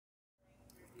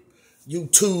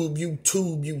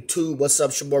YouTube. What's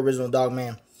up? It's your boy Original Dog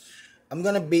Man. I'm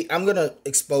gonna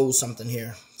expose something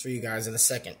here for you guys in a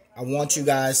second. I want you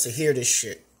guys to hear this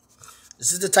shit.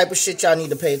 This is the type of shit y'all need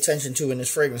to pay attention to in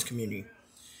this fragrance community.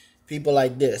 People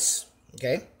like this,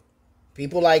 okay?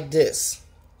 People like this.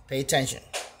 Pay attention.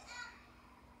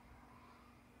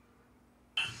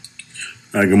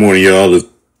 All right, good morning, y'all.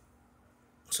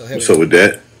 What's up with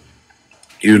that?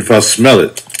 Even if I smell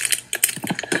it,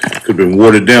 could have been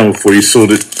watered down before you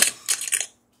sold it.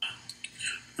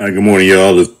 All right, good morning,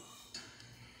 y'all. The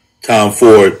Tom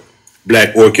Ford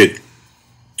Black Orchid.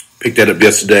 Picked that up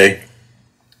yesterday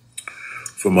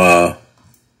from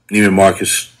Neiman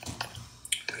Marcus.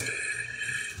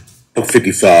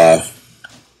 $155.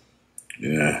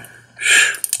 Yeah.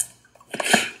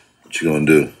 What you gonna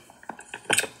do?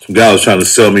 Some guy was trying to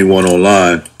sell me one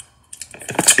online.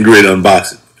 I'm ready to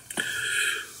unbox it.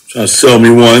 Trying to sell me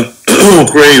one on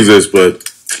Craigslist, but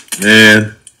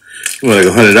man, it was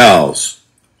like $100.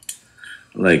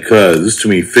 I'm like, cuz, there's too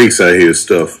many fakes out here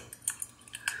stuff.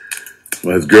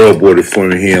 Well, his girl bought it for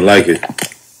me, he didn't like it.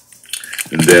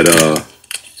 And that,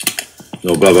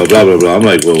 blah, blah, blah, blah, blah. I'm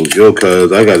like, well, yo,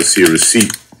 cuz, I got to see a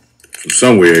receipt from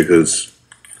somewhere, because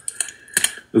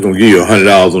they're going to give you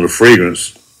 $100 on the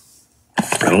fragrance.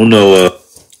 I don't know.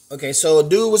 Okay, so a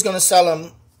dude was going to sell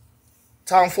him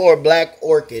Tom Ford Black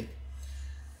Orchid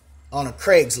on a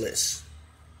Craigslist.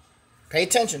 Pay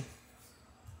attention.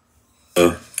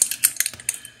 You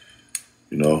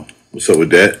know, what's up with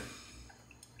that?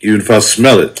 Even if I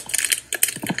smell it,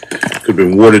 could have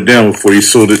been watered down before you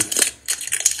sold it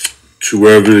to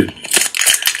wherever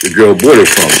the girl bought it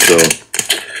from. So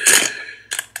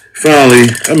finally,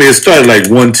 I mean, it started like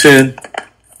 $110.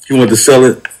 He wanted to sell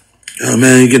it. Oh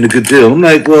man, you're getting a good deal. I'm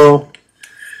like, well,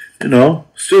 you know,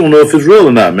 still don't know if it's real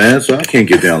or not, man. So I can't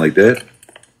get down like that.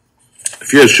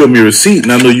 If you had showed me a receipt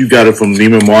and I know you got it from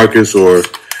Neiman Marcus or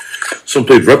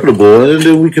someplace reputable, and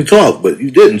then we can talk. But you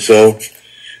didn't, so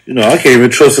you know, I can't even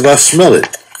trust if I smell it.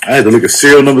 I had to look at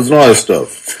serial numbers and all that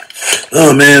stuff.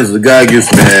 Oh man, so the guy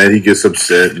gets mad, he gets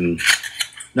upset, and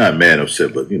not mad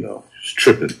upset, but you know, he's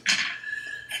tripping.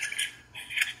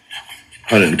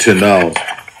 $110.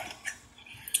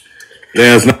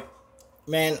 Last night.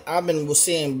 Man, I've been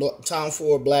seeing Tom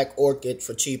Ford Black Orchid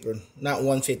for cheaper, not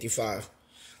 $155.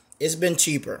 It's been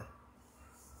cheaper.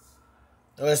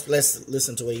 Let's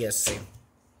listen to what he has to say.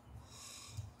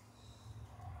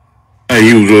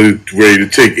 He was really ready to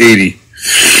take 80.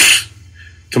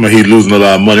 Talking about he losing a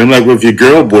lot of money. I'm like, well, if your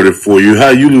girl bought it for you,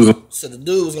 how you losing? So the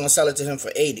dude was gonna sell it to him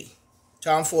for 80.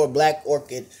 Tom Ford Black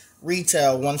Orchid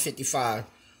retail $155.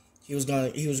 He was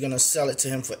gonna sell it to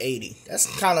him for 80. That's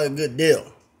kind of a good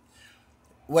deal.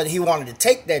 What he wanted to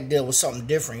take that deal was something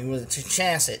different. He wanted to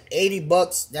chance it.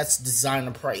 $80, that's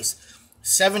designer price.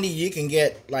 70, you can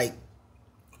get like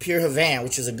Pure Havana,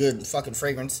 which is a good fucking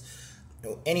fragrance.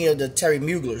 Any of the Terry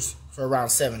Muglers for around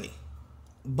 70.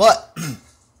 But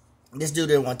this dude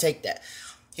didn't want to take that.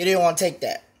 He didn't want to take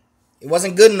that. It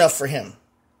wasn't good enough for him.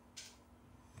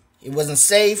 It wasn't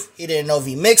safe. He didn't know if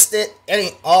he mixed it.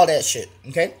 All that shit.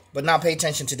 Okay? But now pay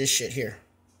attention to this shit here.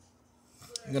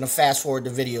 I'm going to fast forward the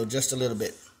video just a little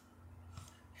bit.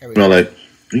 Here we go. You know, like,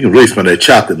 you can really smell that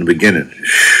chocolate in the beginning.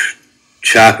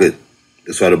 Chocolate.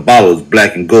 That's why the bottle is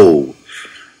black and gold.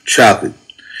 Chocolate.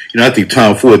 You know, I think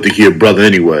Tom Ford think he a brother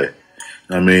anyway.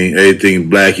 I mean, everything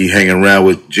black, he hanging around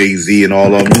with Jay-Z and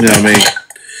all of them. You know what I mean?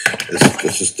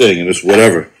 That's his thing, and it's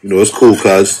whatever. You know, it's cool,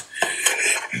 cuz.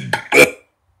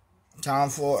 Tom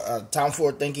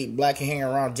Ford think he black and hanging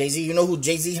around Jay-Z. You know who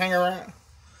Jay-Z hang around?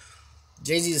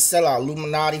 Jay-Z is a sellout.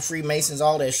 Illuminati, Freemasons,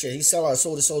 all that shit. He sell out,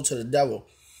 sold his soul to the devil.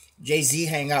 Jay-Z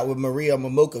hang out with Maria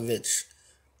Momokovich,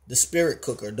 the spirit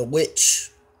cooker, the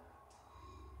witch.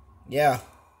 Yeah.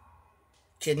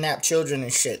 Kidnap children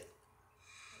and shit.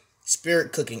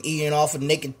 Spirit cooking, eating off of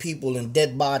naked people and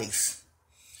dead bodies.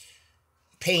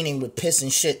 Painting with piss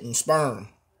and shit and sperm.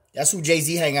 That's who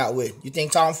Jay-Z hang out with. You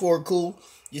think Tom Ford cool?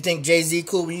 You think Jay-Z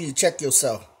cool? You need to check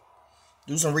yourself.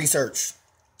 Do some research.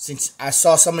 Since I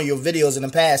saw some of your videos in the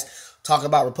past talking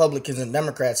about Republicans and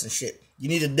Democrats and shit. You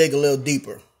need to dig a little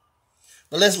deeper.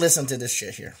 But let's listen to this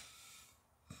shit here.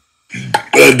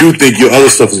 But I do think your other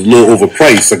stuff is a little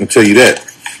overpriced, I can tell you that.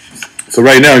 So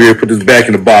right now, I'm going to put this back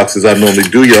in the box as I normally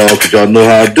do, y'all, because y'all know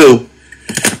how I do.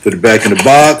 Put it back in the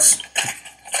box.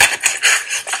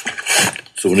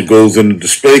 So when it goes in the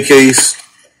display case,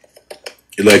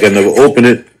 you're like, I never open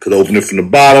it, because I open it from the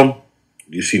bottom.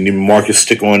 You see Neiman Marcus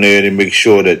stick on there, and they make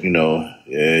sure that, you know,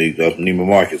 yeah, you got Neiman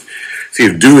Marcus. See,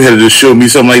 if dude had to show me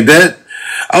something like that,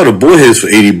 I would have bought his for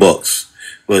 $80.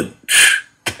 But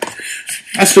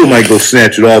I still might go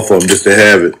snatch it off of him just to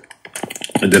have it.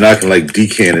 and then I can like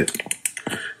decant it.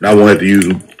 And I won't have to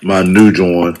use my new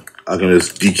joint. I can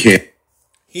just decant.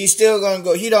 He's still gonna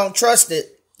go. He don't trust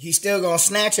it. He's still gonna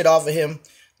snatch it off of him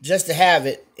just to have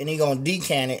it, and he gonna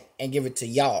decant it and give it to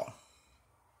y'all,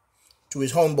 to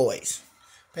his homeboys.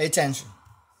 Pay attention.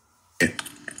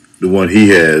 The one he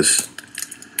has.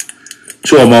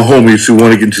 To all my homies who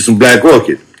want to get into some Black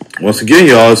Orchid. Once again,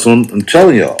 y'all, so I'm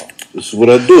telling y'all, this is what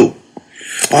I do.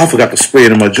 Oh, I forgot to spray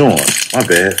it in my joint. My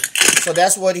bad. So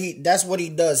that's what he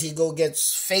does. He go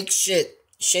gets fake shit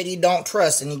he don't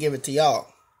trust, and he give it to y'all.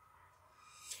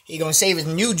 He gonna save his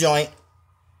new joint,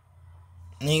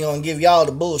 and he gonna give y'all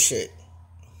the bullshit.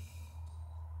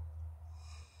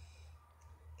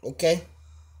 Okay?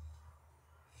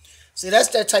 See, that's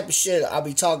that type of shit I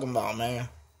be talking about, man.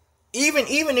 Even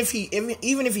if he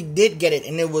did get it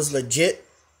and it was legit,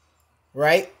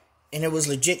 right? And it was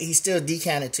legit, he still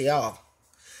decanted to y'all.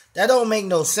 That don't make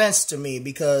no sense to me,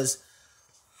 because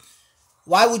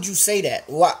why would you say that?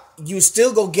 Why you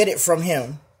still go get it from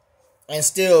him and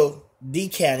still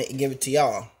decant it and give it to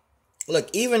y'all? Look,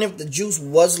 even if the juice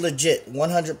was legit,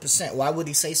 100%, why would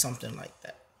he say something like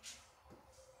that?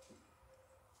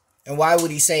 And why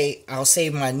would he say, I'll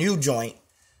save my new joint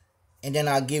and then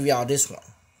I'll give y'all this one?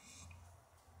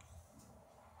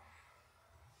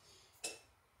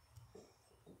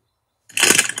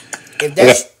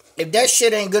 If that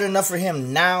shit ain't good enough for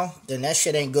him now, then that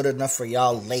shit ain't good enough for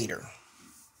y'all later.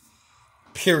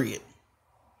 Period.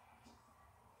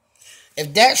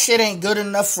 If that shit ain't good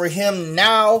enough for him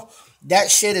now,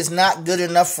 that shit is not good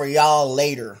enough for y'all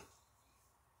later.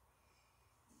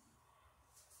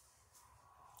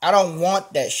 I don't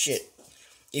want that shit.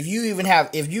 If you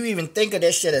even think of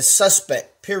that shit as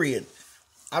suspect, period,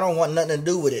 I don't want nothing to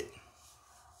do with it.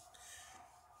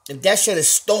 If that shit is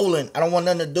stolen, I don't want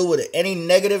nothing to do with it. Any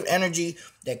negative energy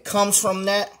that comes from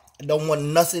that, I don't want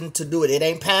nothing to do with it. It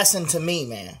ain't passing to me,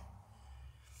 man.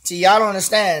 See, y'all don't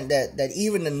understand that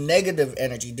even the negative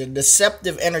energy, the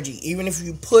deceptive energy, even if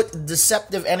you put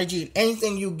deceptive energy,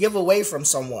 anything you give away from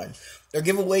someone or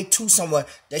give away to someone,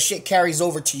 that shit carries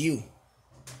over to you.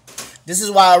 This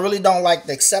is why I really don't like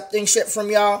accepting shit from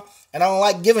y'all, and I don't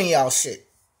like giving y'all shit.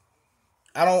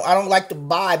 I don't like to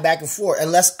buy back and forth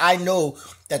unless I know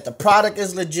that the product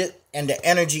is legit and the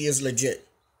energy is legit.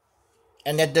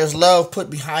 And that there's love put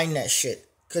behind that shit.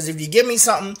 Because if you give me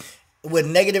something with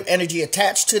negative energy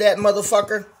attached to that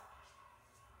motherfucker,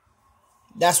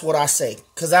 that's what I say.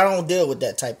 Because I don't deal with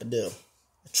that type of deal.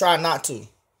 I try not to.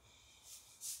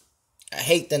 I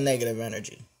hate the negative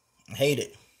energy. I hate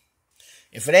it.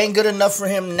 If it ain't good enough for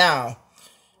him now,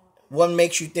 what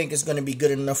makes you think it's going to be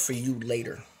good enough for you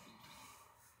later?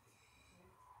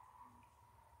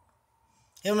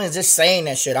 Him is just saying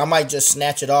that shit. I might just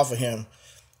snatch it off of him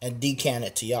and decant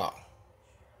it to y'all.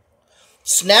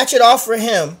 Snatch it off for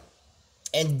him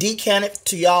and decant it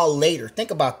to y'all later.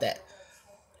 Think about that.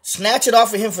 Snatch it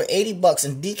off of him for $80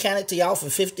 and decant it to y'all for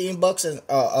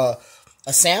 $15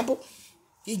 a sample.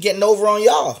 He's getting over on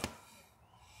y'all.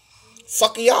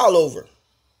 Fucking y'all over.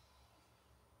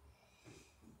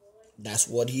 That's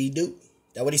what he do.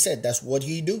 That's what he said. That's what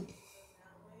he do.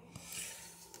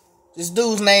 This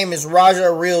dude's name is Raja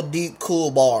Real Deep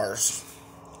Cool Bars.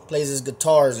 Plays his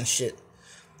guitars and shit.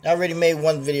 I already made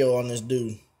one video on this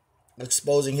dude,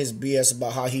 exposing his BS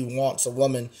about how he wants a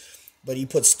woman, but he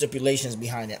puts stipulations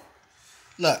behind it.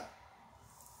 Look,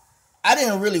 I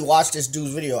didn't really watch this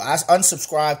dude's video. I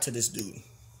unsubscribed to this dude.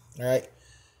 Alright?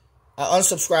 I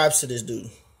unsubscribed to this dude.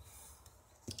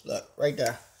 Look, right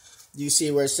there. Do you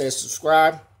see where it says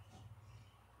subscribe?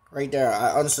 Right there.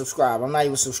 I unsubscribe. I'm not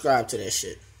even subscribed to that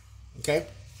shit. Okay?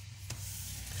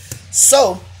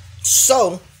 So,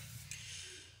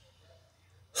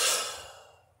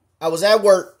 I was at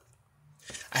work.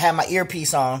 I had my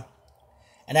earpiece on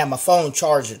and I had my phone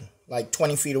charging like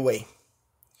 20 feet away.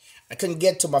 I couldn't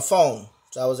get to my phone,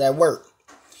 so I was at work.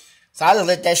 So I just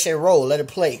let that shit roll, let it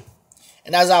play.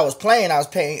 And as I was playing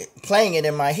it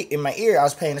in my ear. I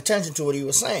was paying attention to what he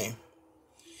was saying.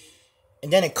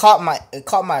 And then it caught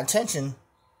my attention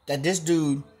that this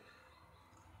dude,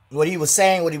 what he was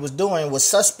saying, what he was doing was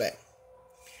suspect.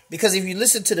 Because if you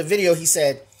listen to the video, he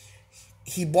said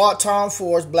he bought Tom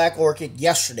Ford's Black Orchid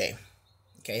yesterday.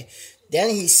 Okay. Then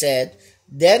he said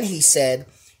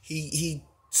he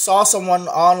saw someone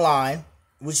online,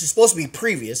 which is supposed to be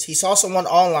previous. He saw someone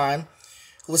online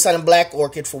who was selling Black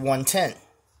Orchid for $110.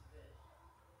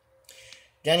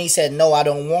 Then he said, no, I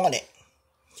don't want it.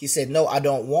 He said, no, I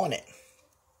don't want it.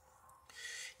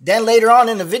 Then later on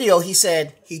in the video, he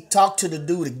said he talked to the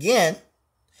dude again,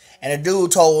 and the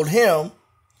dude told him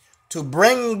to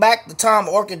bring back the Tom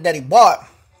Orchid that he bought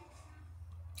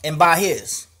and buy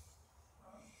his.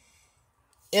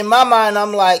 in my mind,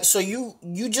 I'm like, so you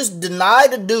just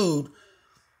denied a dude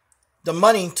the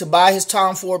money to buy his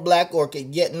Tom Ford Black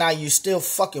Orchid, yet now you still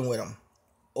fucking with him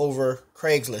over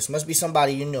Craigslist. Must be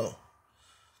somebody you know.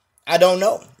 I don't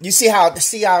know. You see how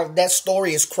that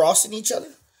story is crossing each other?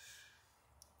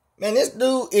 Man, this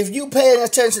dude, if you paying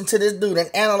attention to this dude and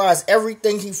analyze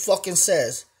everything he fucking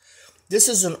says, this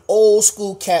is an old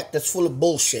school cat that's full of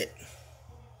bullshit.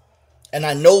 And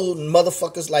I know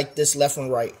motherfuckers like this left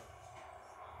and right.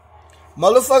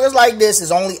 Motherfuckers like this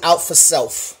is only out for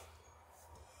self.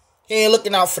 He ain't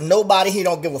looking out for nobody. He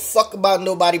don't give a fuck about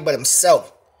nobody but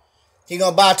himself. He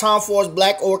gonna buy Tom Ford's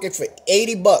Black Orchid for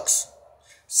 $80.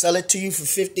 Sell it to you for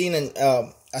 15 and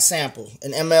a sample,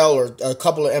 an ml or a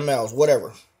couple of mls,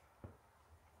 whatever.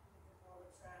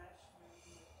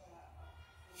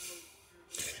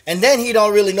 And then he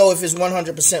don't really know if it's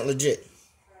 100% legit.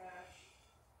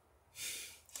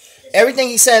 Everything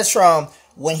he says from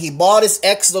when he bought his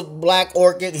ex Black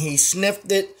Orchid, he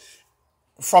sniffed it,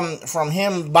 from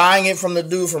him buying it from the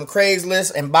dude from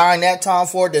Craigslist and buying that Tom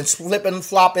Ford, then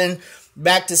flopping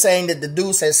back to saying that the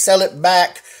dude said sell it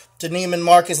back to Neiman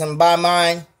Marcus and buy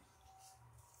mine.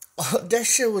 That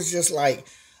shit was just like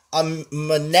a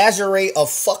menagerie of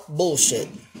fuck bullshit.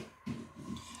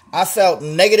 I felt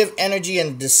negative energy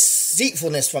and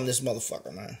deceitfulness from this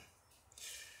motherfucker, man.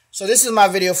 So this is my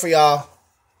video for y'all.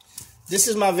 This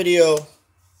is my video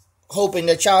hoping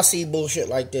that y'all see bullshit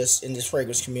like this in this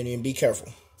fragrance community and be careful.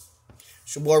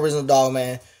 It's your boy Original Dog,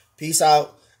 man. Peace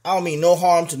out. I don't mean no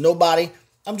harm to nobody.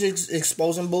 I'm just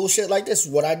exposing bullshit like this.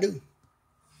 Is what I do.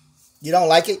 You don't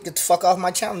like it? Get the fuck off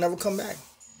my channel. Never come back.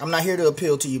 I'm not here to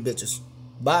appeal to you bitches.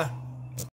 Bye.